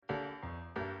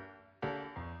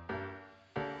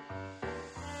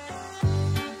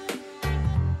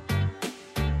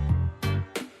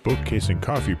Bookcase and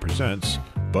Coffee presents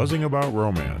Buzzing About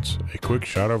Romance, a quick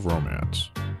shot of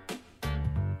romance.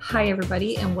 Hi,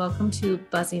 everybody, and welcome to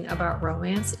Buzzing About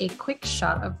Romance, a quick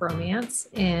shot of romance.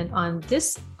 And on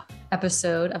this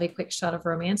episode of A Quick Shot of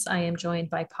Romance, I am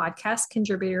joined by podcast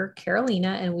contributor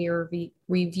Carolina, and we are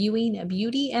reviewing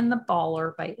Beauty and the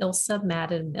Baller by Ilsa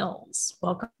Madden Mills.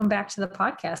 Welcome back to the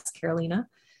podcast, Carolina.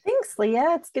 Thanks,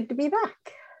 Leah. It's good to be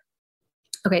back.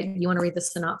 Okay, you want to read the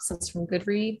synopsis from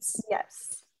Goodreads?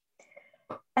 Yes.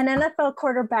 An NFL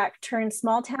quarterback turned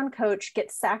small-town coach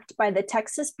gets sacked by the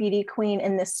Texas beauty queen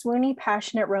in this swoony,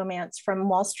 passionate romance from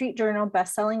Wall Street Journal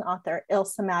bestselling author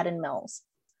Ilsa Madden Mills.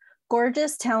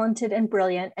 Gorgeous, talented, and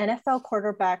brilliant NFL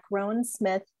quarterback Rowan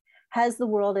Smith has the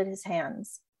world at his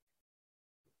hands.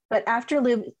 But after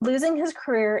losing his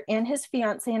career and his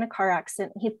fiancée in a car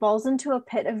accident, he falls into a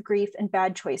pit of grief and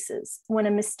bad choices. When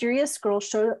a mysterious girl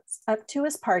shows up to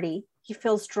his party, he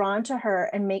feels drawn to her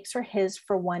and makes her his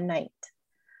for one night.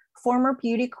 Former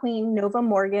beauty queen Nova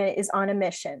Morgan is on a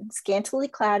mission. Scantily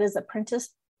clad as a princess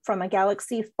from a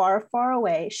galaxy far, far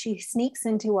away, she sneaks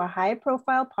into a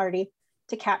high-profile party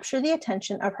to capture the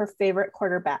attention of her favorite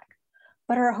quarterback.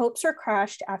 But her hopes are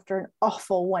crashed after an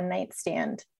awful one-night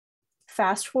stand.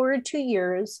 Fast forward 2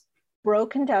 years,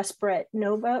 broke and desperate,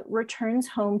 Nova returns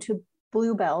home to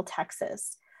Bluebell,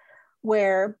 Texas,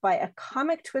 where by a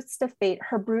comic twist of fate,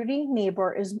 her broody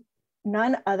neighbor is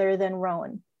none other than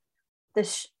Rowan,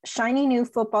 the shiny new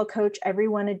football coach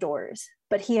everyone adores,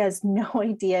 but he has no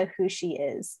idea who she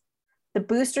is. The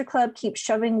Booster Club keeps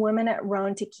shoving women at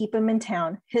Rowan to keep him in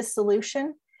town. His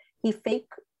solution?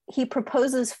 He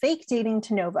proposes fake dating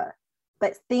to Nova,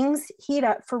 but things heat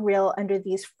up for real under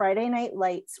these Friday night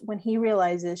lights when he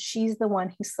realizes she's the one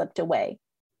who slipped away.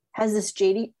 Has this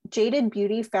jaded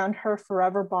beauty found her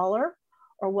forever baller,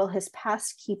 or will his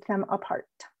past keep them apart?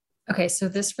 Okay, so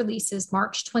this releases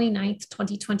March 29th,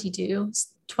 2022.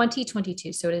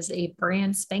 So it is a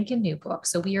brand spanking new book.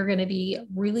 So we are going to be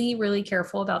really, really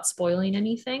careful about spoiling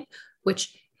anything,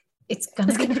 which it's going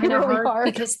to be kind of really hard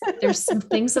because there's some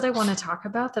things that I want to talk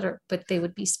about but they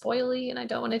would be spoily and I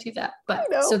don't want to do that. But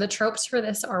so the tropes for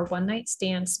this are one night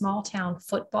stand, small town,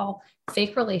 football,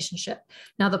 fake relationship.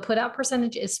 Now the put out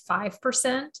percentage is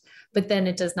 5%, but then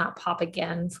it does not pop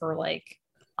again for like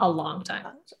a long time.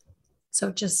 So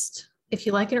just, if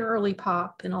you like an early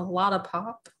pop and a lot of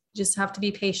pop, you just have to be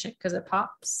patient because it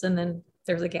pops and then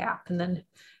there's a gap and then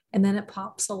it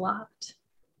pops a lot.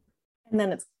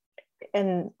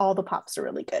 And all the pops are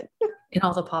really good. And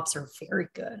all the pops are very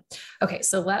good. Okay,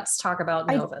 so let's talk about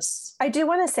Novus. I do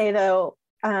want to say though,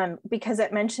 because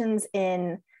it mentions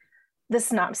in the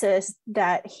synopsis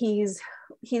that he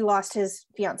lost his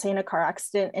fiancée in a car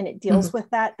accident and it deals with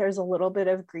that. There's a little bit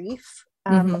of grief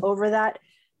over that,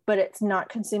 but it's not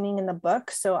consuming in the book.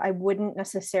 So I wouldn't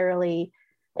necessarily,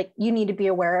 like, you need to be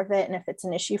aware of it. And if it's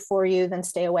an issue for you, then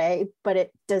stay away, but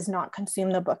it does not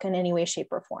consume the book in any way, shape,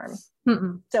 or form.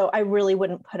 So I really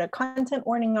wouldn't put a content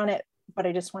warning on it, but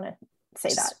I just want to say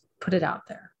just that. Put it out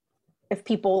there. If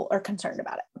people are concerned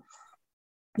about it.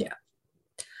 Yeah.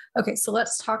 Okay, so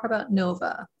let's talk about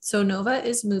Nova. So Nova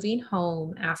is moving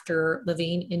home after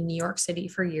living in New York City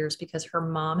for years because her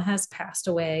mom has passed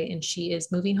away and she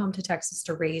is moving home to Texas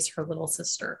to raise her little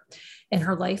sister. And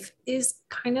her life is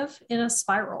kind of in a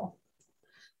spiral.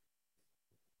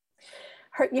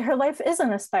 Her life is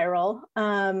in a spiral.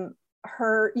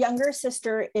 Her younger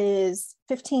sister is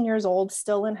 15 years old,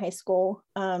 still in high school.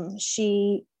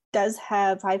 She does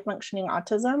have high functioning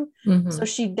autism. So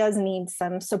she does need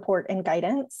some support and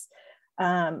guidance.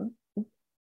 And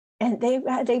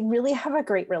they really have a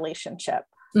great relationship.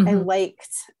 I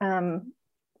liked,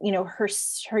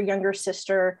 her younger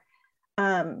sister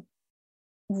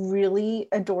really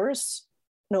adores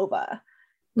Nova.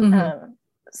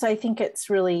 So I think it's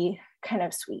really kind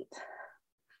of sweet.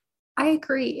 I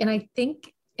agree. And I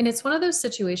think, and it's one of those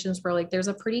situations where like there's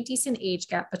a pretty decent age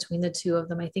gap between the two of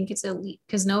them. I think it's elite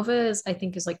because Nova is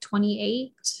like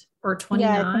 28 or 29.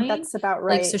 Yeah, I think that's about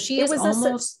right. Like, so she is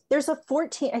almost, there's a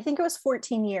 14, I think it was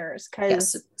 14 years.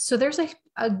 Yes. So there's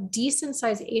a decent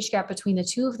sized age gap between the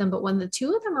two of them. But when the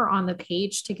two of them are on the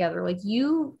page together,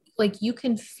 you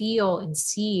can feel and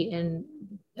see, and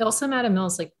Ilsa Madden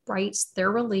Mills writes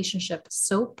their relationship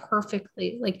so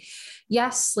perfectly. Like,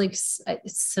 yes,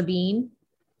 Sabine,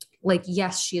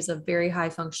 yes, she is a very high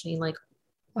functioning,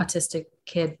 autistic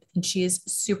kid and she is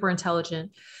super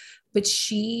intelligent, but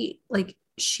she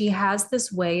has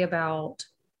this way about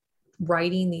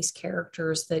writing these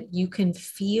characters that you can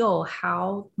feel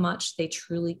how much they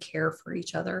truly care for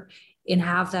each other and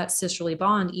have that sisterly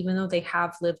bond, even though they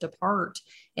have lived apart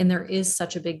and there is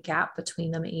such a big gap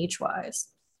between them age-wise.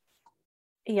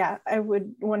 Yeah, I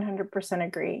would 100%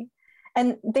 agree.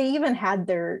 And they even had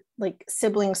their like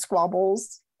sibling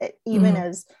squabbles, even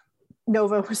as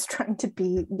Nova was trying to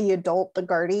be the adult, the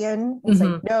guardian. It's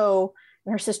like, no.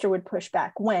 And her sister would push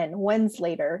back. When's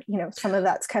later? You know, some of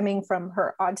that's coming from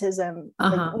her autism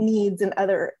like, needs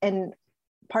and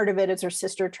part of it is her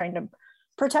sister trying to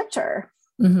protect her.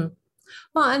 Well,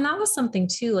 and that was something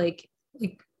too, like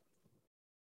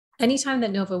anytime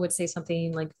that Nova would say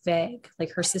something like vague,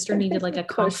 like her sister needed like a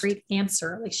concrete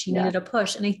answer, like she needed a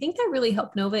push. And I think that really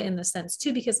helped Nova in the sense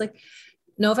too, because like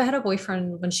Nova had a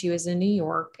boyfriend when she was in New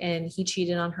York and he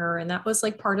cheated on her. And that was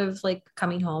like part of like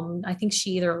coming home. I think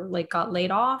she either like got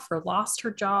laid off or lost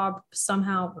her job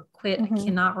somehow or quit. I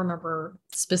cannot remember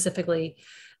specifically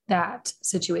that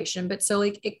situation. But so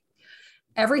like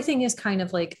everything is kind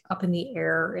of like up in the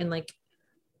air, and like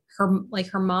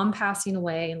her mom passing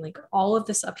away and like all of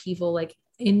this upheaval like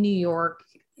in New York,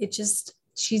 it just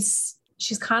she's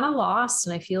kind of lost.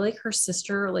 And I feel like her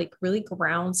sister like really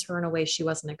grounds her in a way she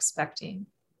wasn't expecting.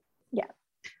 Yeah,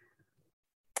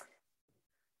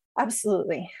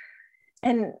 absolutely.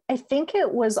 And I think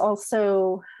it was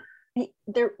also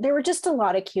there were just a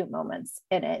lot of cute moments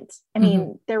in it. I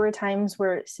mean, there were times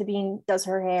where Sabine does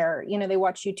her hair, you know, they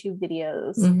watch YouTube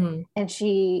videos and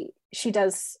she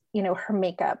does, you know, her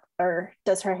makeup or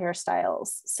does her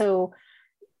hairstyles. So,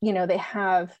 you know, they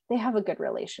have a good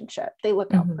relationship. They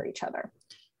look out for each other.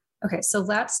 Okay, so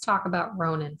let's talk about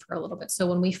Ronan for a little bit. So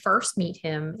when we first meet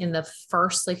him in the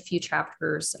first like few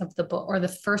chapters of the book, or the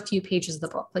first few pages of the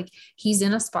book, like he's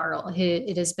in a spiral.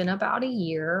 It has been about a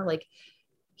year. Like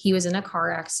he was in a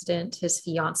car accident. His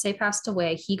fiance passed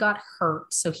away. He got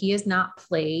hurt. So he has not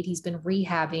played. He's been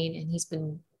rehabbing and he's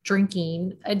been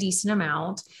drinking a decent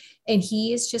amount. And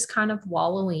he is just kind of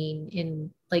wallowing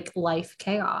in like life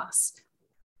chaos.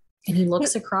 And he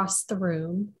looks across the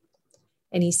room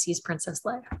and he sees Princess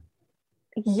Leia.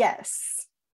 Yes.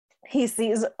 He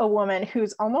sees a woman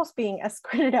who's almost being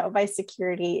escorted out by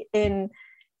security in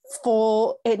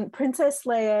Princess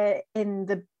Leia in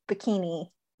the bikini,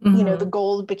 you know, the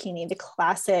gold bikini, the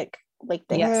classic, like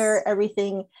the hair,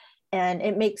 everything. And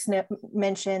it makes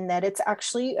mention that it's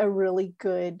actually a really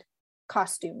good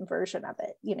costume version of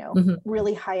it, you know,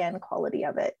 really high-end quality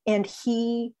of it. And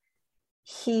he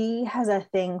has a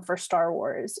thing for Star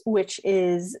Wars, which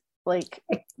is like,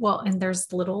 well, and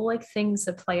there's little like things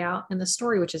that play out in the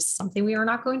story, which is something we are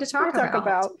not going to talk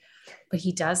about. But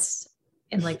he does,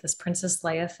 in like this Princess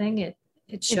Leia thing,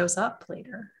 it shows up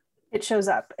later. It shows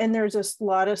up, and there's a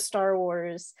lot of Star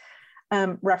Wars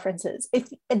references.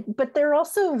 But they're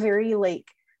also very like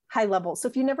high level. So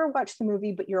if you never watched the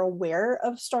movie, but you're aware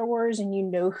of Star Wars and you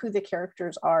know who the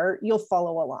characters are, you'll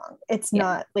follow along. It's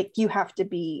not like you have to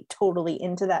be totally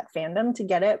into that fandom to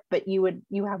get it, but you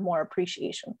have more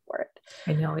appreciation for it.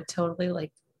 I know, it totally,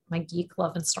 like my geek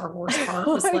love in Star Wars part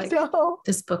was like,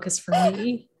 this book is for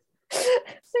me.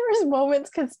 There was moments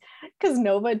because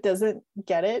Nova doesn't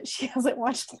get it. She hasn't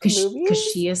watched the movies. Because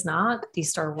she is not the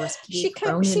Star Wars geek.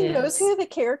 She knows who the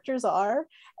characters are,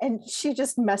 and she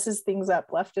just messes things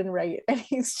up left and right. And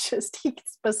he's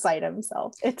beside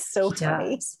himself. It's so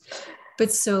funny.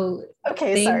 But so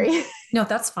sorry. No,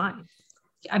 that's fine.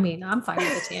 I mean, I'm fine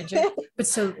with the tangent. But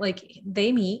so like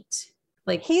they meet,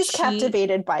 like he's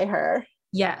captivated by her.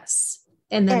 Yes.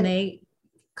 And then they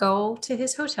go to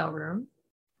his hotel room.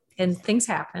 And things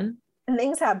happen. And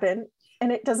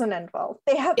it doesn't end well.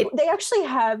 They actually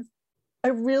have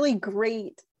a really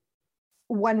great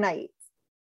one night.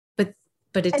 But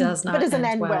it does not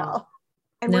end well.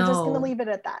 And we're just going to leave it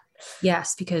at that.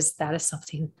 Yes, because that is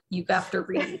something you have to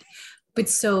read. But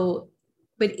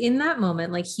in that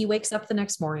moment, like he wakes up the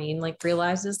next morning, like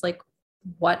realizes like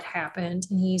what happened.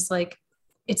 And he's like,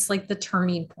 it's like the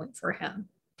turning point for him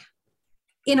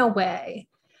in a way,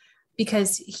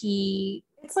 because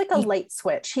it's like a light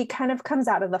switch. He kind of comes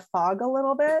out of the fog a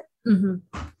little bit.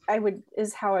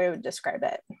 Is how I would describe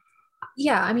it.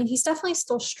 Yeah. I mean, he's definitely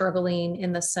still struggling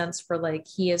in the sense for like,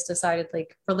 he has decided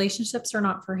like relationships are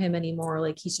not for him anymore.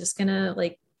 Like he's just gonna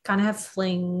like kind of have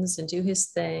flings and do his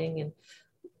thing. And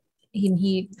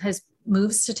he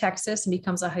moves to Texas and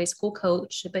becomes a high school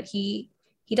coach, but he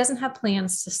doesn't have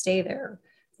plans to stay there.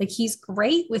 Like he's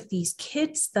great with these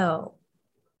kids though.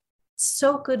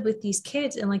 So good with these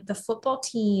kids, and like the football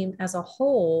team as a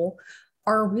whole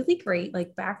are a really great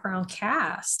like background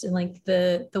cast, and like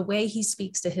the way he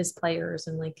speaks to his players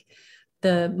and like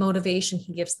the motivation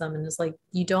he gives them, and is like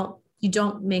you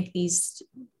don't make these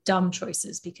dumb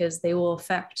choices because they will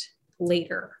affect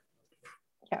later.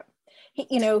 Yeah,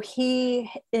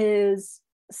 he is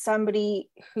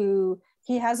somebody who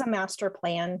he has a master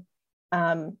plan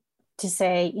to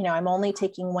say, you know, I'm only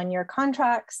taking 1-year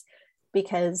contracts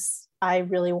because I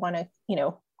really want to, you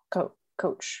know,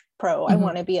 coach pro. I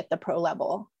want to be at the pro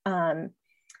level.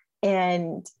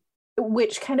 And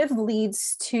which kind of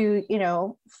leads to, you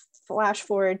know, flash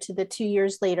forward to the 2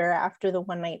 years later after the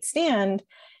one night stand,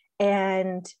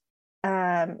 and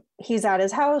he's at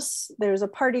his house. There's a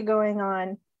party going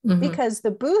on because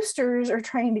the boosters are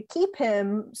trying to keep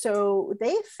him. So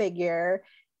they figure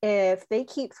if they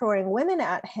keep throwing women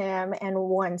at him and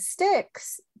one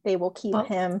sticks, they will keep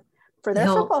him for their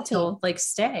football team. He'll like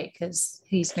stay because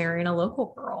he's marrying a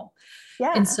local girl.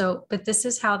 Yeah. And so, but this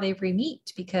is how they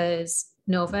re-meet, because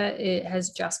Nova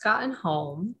has just gotten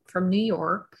home from New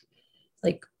York,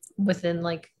 like within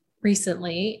like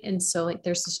recently. And so like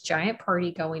there's this giant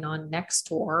party going on next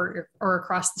door or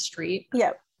across the street.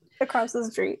 Yep. Across the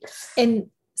street.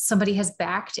 And somebody has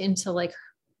backed into like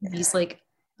these like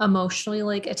emotionally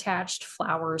like attached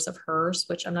flowers of hers,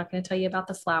 which I'm not going to tell you about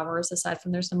the flowers aside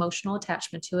from there's emotional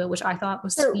attachment to it, which I thought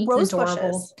was sweet and adorable.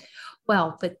 Bushes.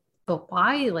 Well, but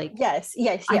why? Like, yes,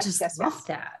 I just love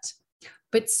that.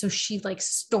 But so she like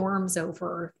storms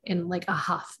over in like a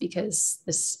huff because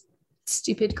this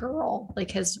stupid girl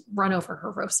like has run over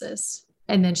her roses,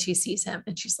 and then she sees him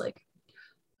and she's like,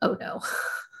 oh no.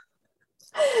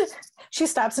 She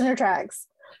stops in her tracks,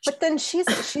 but then she's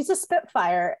a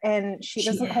spitfire and she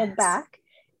doesn't hold back.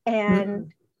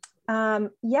 And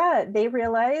they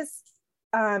realize,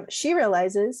 she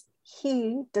realizes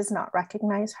he does not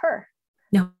recognize her.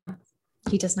 No,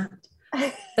 he does not.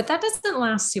 But that doesn't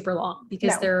last super long,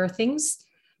 because there are things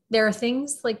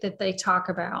like that they talk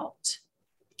about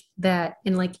that,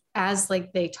 and like as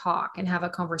like they talk and have a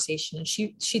conversation, and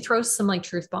she throws some like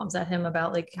truth bombs at him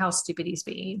about like how stupid he's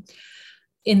being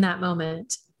in that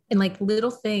moment, and like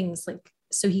little things like,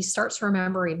 so he starts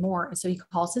remembering more, and so he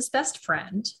calls his best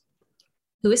friend,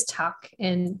 who is Tuck,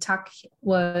 and Tuck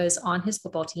was on his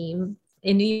football team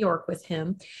in New York with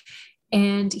him,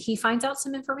 and he finds out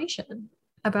some information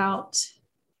about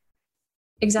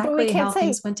exactly how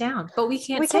things went down, but we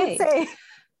can't say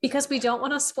because we don't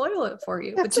want to spoil it for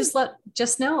you. But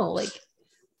just know, like,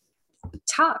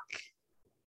 Tuck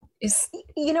is,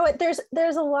 you know what,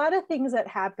 there's a lot of things that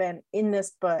happen in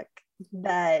this book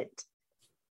that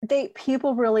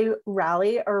people really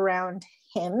rally around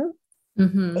him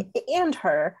and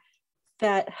her,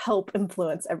 that help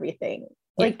influence everything,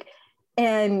 like,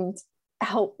 and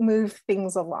help move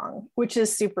things along, which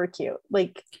is super cute.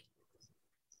 Like,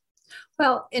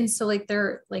 well, and so like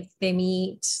they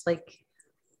meet, like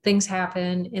things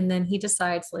happen, and then he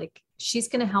decides like, she's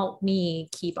gonna help me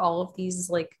keep all of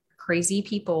these like crazy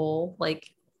people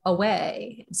like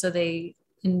away. So they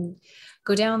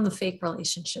go down the fake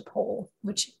relationship hole,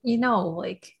 which, you know,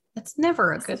 like that's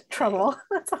never a good trouble.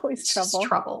 That's always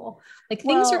trouble. Like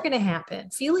things are gonna happen,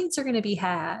 feelings are gonna be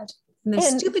had, and then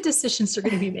stupid decisions are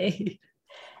gonna be made.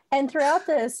 And throughout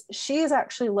this, she is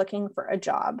actually looking for a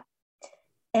job.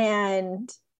 And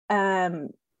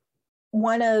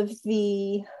one of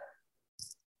the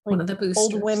boosters.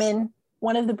 Old women,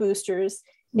 one of the boosters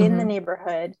in the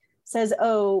neighborhood says,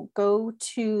 oh, go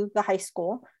to the high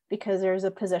school because there's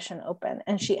a position open.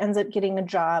 And she ends up getting a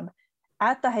job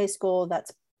at the high school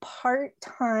that's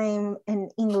part-time an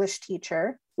English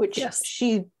teacher, which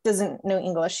she doesn't know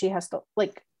English. She has to,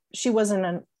 like, she wasn't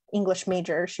an English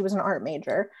major, she was an art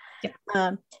major.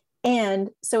 And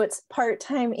so it's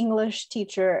part-time English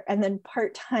teacher and then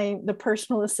part-time the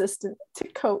personal assistant to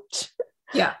coach.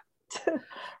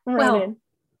 Well,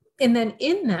 and then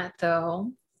in that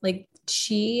though, like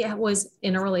she was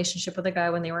in a relationship with a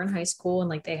guy when they were in high school, and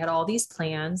like they had all these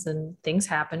plans and things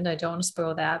happened. I don't want to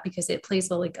spoil that because it plays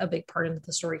like a big part into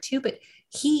the story too, but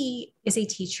he is a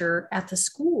teacher at the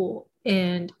school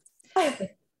and a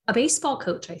baseball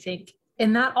coach, I think.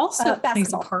 And that also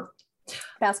plays a part.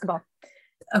 Basketball.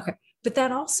 Okay. But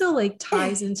that also like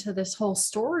ties into this whole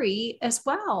story as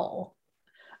well.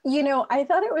 You know, I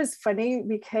thought it was funny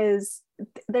because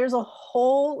there's a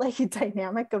whole like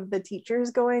dynamic of the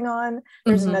teachers going on.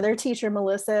 There's another teacher,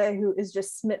 Melissa, who is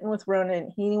just smitten with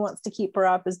Ronan. He wants to keep her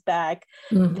off his back.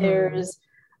 There's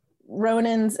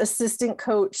Ronan's assistant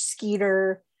coach,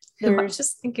 Skeeter. Who I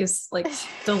just think is like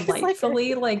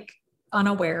delightfully like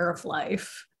unaware of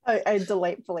life. I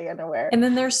delightfully unaware. And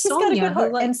then there's Sonia, who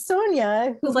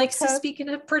likes to becomes, speak in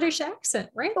a British accent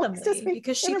randomly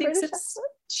because she thinks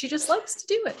she just likes to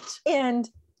do it. And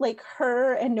like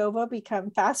her and Nova become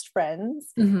fast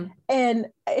friends. And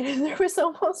there was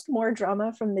almost more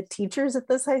drama from the teachers at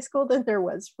this high school than there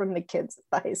was from the kids at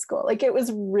the high school. Like it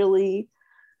was really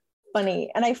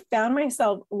funny. And I found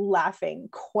myself laughing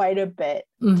quite a bit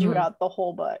throughout the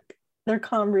whole book. Their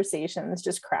conversations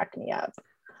just cracked me up.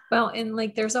 Well, and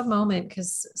like there's a moment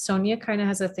because Sonia kind of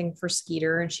has a thing for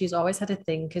Skeeter, and she's always had a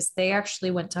thing because they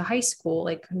actually went to high school.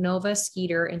 Like Nova,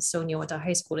 Skeeter, and Sonia went to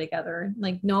high school together. And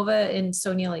like Nova and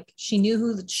Sonia, like she knew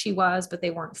who she was, but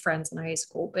they weren't friends in high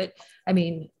school. But I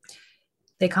mean,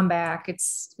 they come back.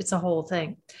 It's a whole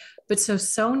thing. But so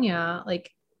Sonia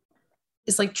like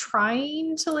is like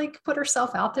trying to like put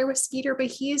herself out there with Skeeter, but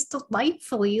he is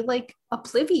delightfully like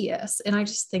oblivious. And I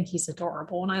just think he's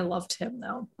adorable. And I loved him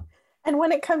though. And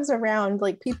when it comes around,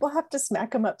 like people have to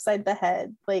smack him upside the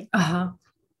head. Like,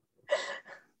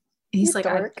 he's like,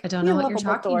 I don't know what you're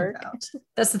talking about.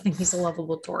 That's the thing. He's a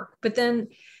lovable dork. But then,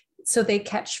 so they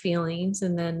catch feelings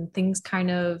and then things kind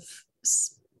of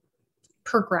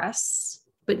progress,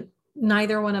 but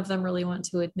neither one of them really want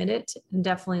to admit it. And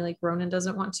definitely like Ronan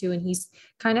doesn't want to. And he's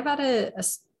kind of at a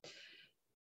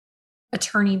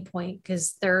turning point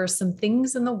because there are some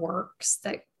things in the works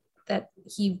that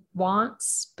he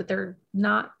wants, but they're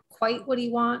not quite what he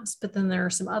wants. But then there are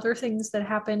some other things that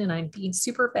happen, and I'm being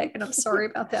super vague, and I'm sorry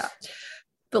about that.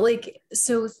 But like,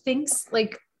 so things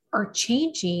like are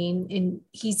changing, and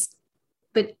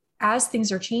but as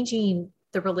things are changing,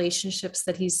 the relationships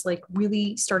that he's like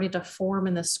really started to form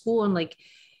in the school, and like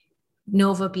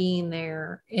Nova being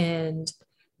there, and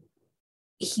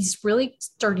he's really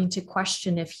starting to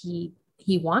question if he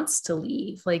wants to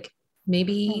leave. Like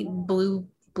maybe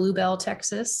Bluebell,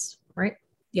 Texas, right?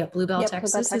 Yeah, Bluebell,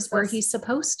 Texas is where he's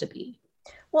supposed to be.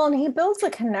 Well, and he builds a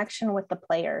connection with the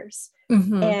players,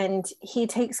 and he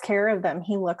takes care of them.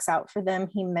 He looks out for them.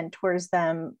 He mentors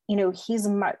them. You know, he's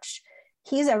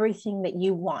everything that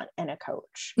you want in a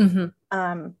coach.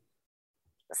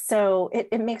 So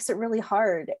it makes it really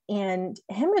hard. And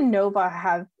him and Nova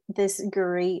have this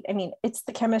great, I mean, it's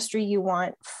the chemistry you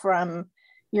want from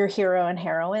your hero and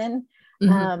heroine.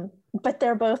 But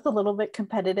they're both a little bit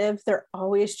competitive. They're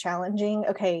always challenging.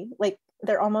 Okay, like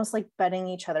they're almost like betting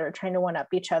each other, trying to one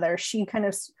up each other. She kind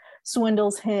of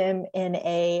swindles him in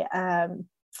a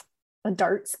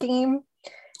darts game.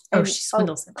 Oh, she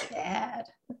swindles him bad.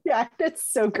 Yeah, it's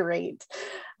so great.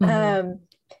 And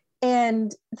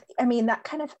I mean,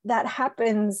 that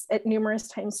happens at numerous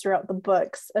times throughout the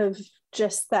books of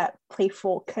just that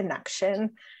playful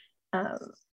connection.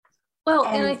 Well,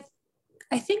 and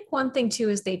I think one thing too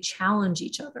is they challenge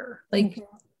each other, like,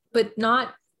 but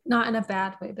not in a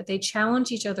bad way, but they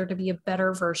challenge each other to be a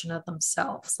better version of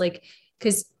themselves. Like,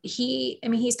 because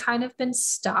he's kind of been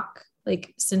stuck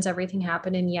like since everything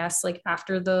happened. And yes, like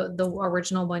after the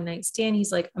original one night stand,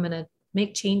 he's like, I'm gonna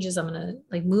make changes, I'm gonna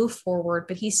like move forward,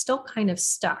 but he's still kind of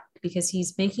stuck because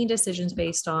he's making decisions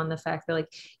based on the fact that like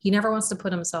he never wants to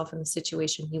put himself in the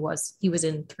situation he was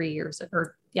in 3 years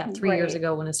or 3 years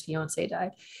ago when his fiance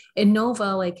died. And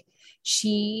Nova, like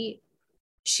she's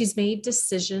made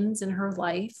decisions in her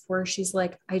life where she's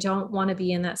like, I don't want to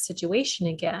be in that situation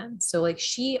again. So like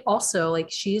she also like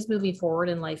she's moving forward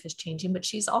and life is changing, but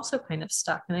she's also kind of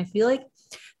stuck. And I feel like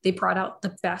they brought out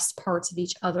the best parts of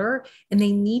each other, and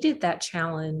they needed that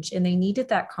challenge and they needed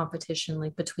that competition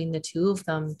like between the two of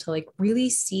them to like really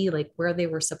see like where they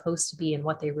were supposed to be and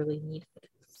what they really needed.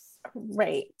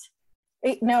 Right.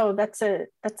 No, that's a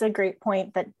great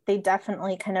point, that they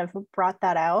definitely kind of brought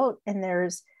that out. And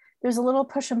there's a little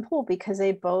push and pull because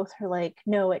they both are like,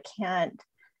 no, it can't,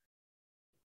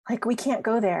 like, we can't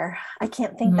go there. I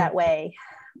can't think that way.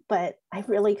 But I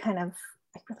really kind of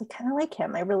like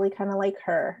him. I really kind of like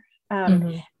her.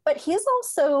 But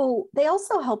they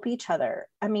also help each other.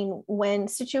 I mean, when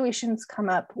situations come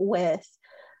up with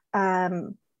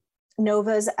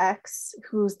Nova's ex,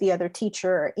 who's the other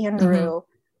teacher, Andrew,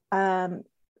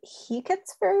 he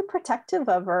gets very protective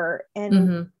of her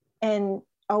and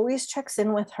always checks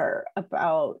in with her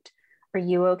about, are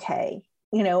you okay?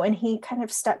 You know, and he kind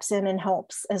of steps in and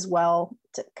helps as well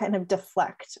to kind of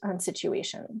deflect on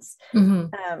situations.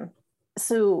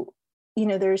 So, you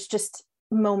know, there's just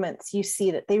moments you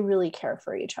see that they really care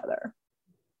for each other.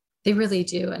 They really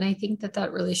do. And I think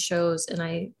that really shows. And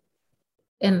I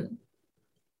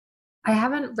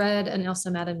haven't read an Elsa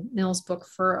Madden Mills book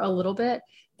for a little bit,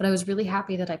 but I was really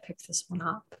happy that I picked this one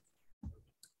up.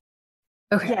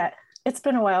 Okay. Yeah, it's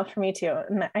been a while for me too,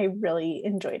 and I really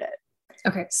enjoyed it.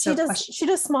 Okay, so she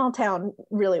does small town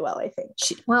really well, I think.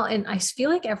 And I feel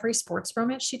like every sports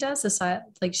romance she does is like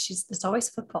it's always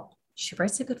football. She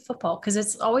writes a good football because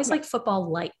it's always like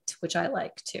football light, which I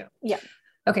like too. Yeah.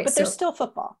 Okay, but there's still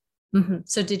football.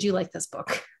 So did you like this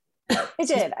book? I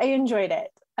did. I enjoyed it.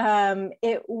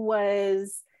 It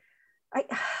was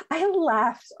I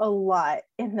laughed a lot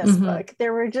in this book.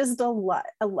 There were just a lot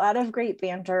of great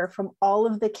banter from all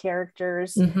of the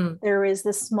characters. There is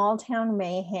the small town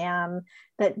mayhem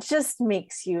that just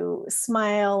makes you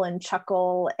smile and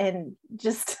chuckle, and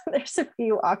just there's a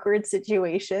few awkward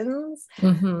situations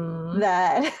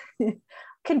that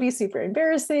can be super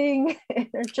embarrassing.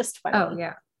 They're just funny. Oh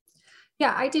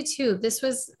yeah, I did too. This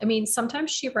was, I mean,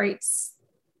 sometimes she writes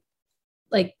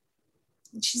like,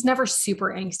 she's never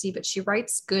super angsty, but she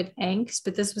writes good angst.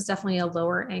 But this was definitely a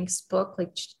lower angst book.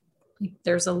 Like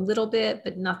there's a little bit,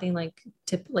 but nothing like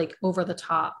over the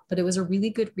top. But it was a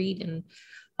really good read, and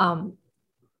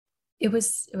it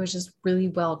was just really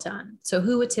well done. So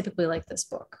who would typically like this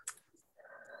book?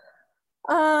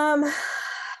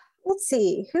 Let's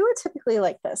see, who would typically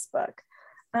like this book?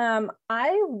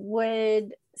 I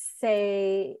would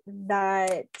say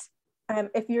that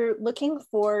if you're looking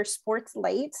for sports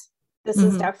light, this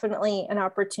is definitely an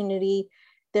opportunity.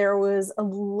 There was a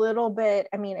little bit,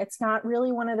 I mean, it's not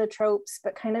really one of the tropes,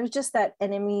 but kind of just that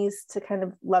enemies to kind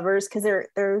of lovers, because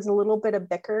there's a little bit of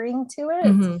bickering to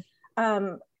it.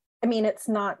 I mean, it's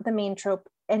not the main trope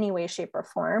any way, shape, or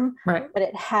form, right? But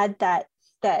it had that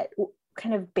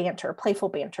kind of banter, playful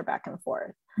banter back and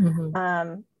forth.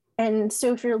 And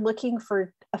so if you're looking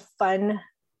for a fun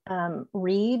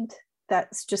read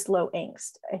that's just low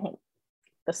angst, I think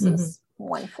this is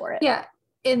one for it. Yeah.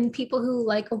 And people who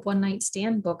like a one night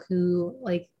stand book, who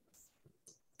like,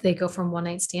 they go from one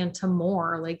night stand to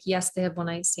more, like, yes, they have one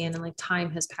night stand and like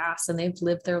time has passed and they've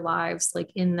lived their lives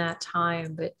like in that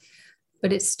time, but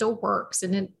it still works.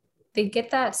 And they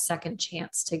get that second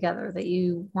chance together that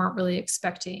you weren't really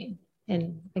expecting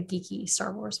in a geeky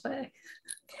Star Wars way.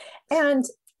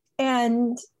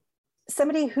 And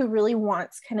somebody who really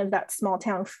wants kind of that small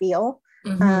town feel,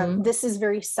 this is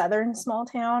very Southern small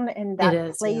town, and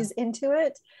that plays into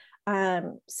it.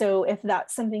 So if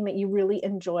that's something that you really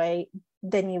enjoy,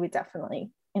 then you would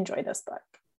definitely enjoy this book.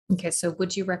 Okay, so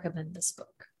would you recommend this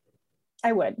book?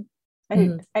 I would.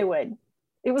 I would.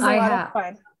 It was a lot of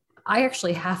fun. I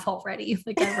actually have already.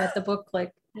 Like, I read the book,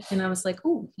 like, and I was like,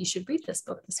 "Oh, you should read this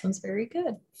book. This one's very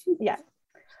good." Yeah,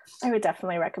 I would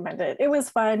definitely recommend it. It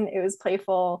was fun. It was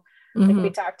playful. Like we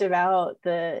talked about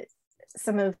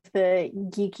some of the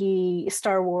geeky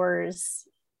Star Wars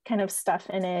kind of stuff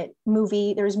in it.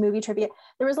 There was movie trivia.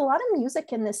 There was a lot of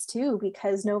music in this too,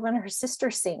 because Nova and her sister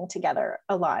sing together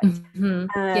a lot.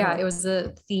 Yeah, it was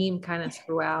a theme kind of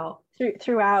throughout.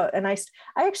 And I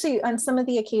actually, on some of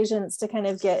the occasions, to kind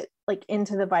of get like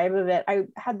into the vibe of it, I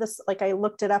had this, like, I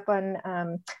looked it up on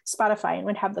Spotify and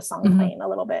would have the song playing a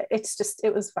little bit.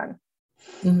 It was fun.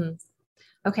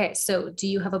 Okay, so do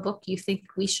you have a book you think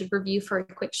we should review for a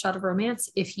quick shot of romance?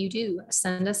 If you do,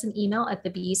 send us an email at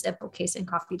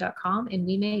thebees@bookcaseandcoffee.com, and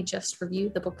we may just review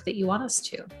the book that you want us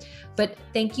to. But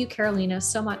thank you, Carolina,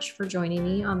 so much for joining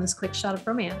me on this quick shot of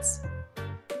romance.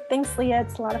 Thanks, Leah.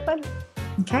 It's a lot of fun.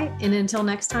 Okay, and until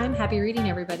next time, happy reading,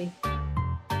 everybody.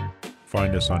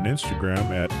 Find us on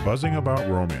Instagram at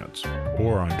buzzingaboutromance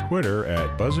or on Twitter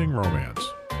at buzzingromance.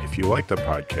 If you like the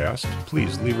podcast,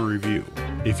 please leave a review.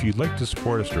 If you'd like to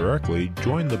support us directly,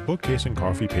 join the Bookcase and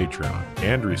Coffee Patreon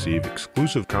and receive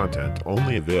exclusive content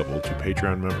only available to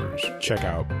Patreon members. Check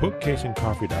out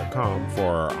bookcaseandcoffee.com for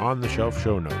our on-the-shelf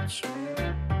show notes.